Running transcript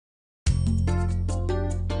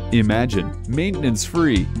Imagine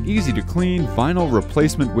maintenance-free, easy-to-clean vinyl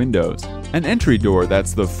replacement windows, an entry door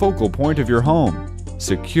that's the focal point of your home,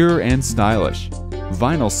 secure and stylish,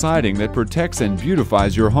 vinyl siding that protects and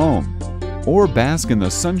beautifies your home, or bask in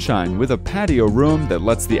the sunshine with a patio room that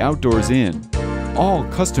lets the outdoors in. All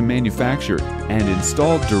custom manufactured and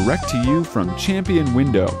installed direct to you from Champion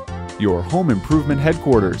Window, your home improvement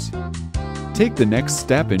headquarters. Take the next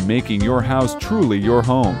step in making your house truly your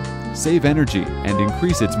home. Save energy and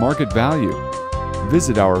increase its market value.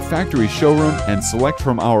 Visit our factory showroom and select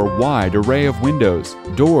from our wide array of windows,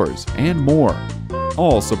 doors, and more,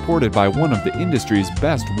 all supported by one of the industry's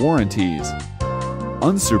best warranties.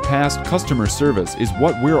 Unsurpassed customer service is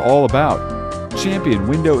what we're all about. Champion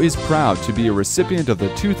Window is proud to be a recipient of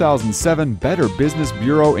the 2007 Better Business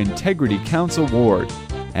Bureau Integrity Council Award.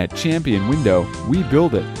 At Champion Window, we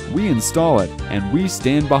build it, we install it, and we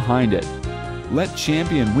stand behind it. Let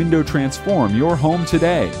Champion Window transform your home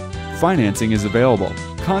today. Financing is available.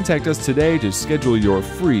 Contact us today to schedule your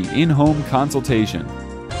free in-home consultation.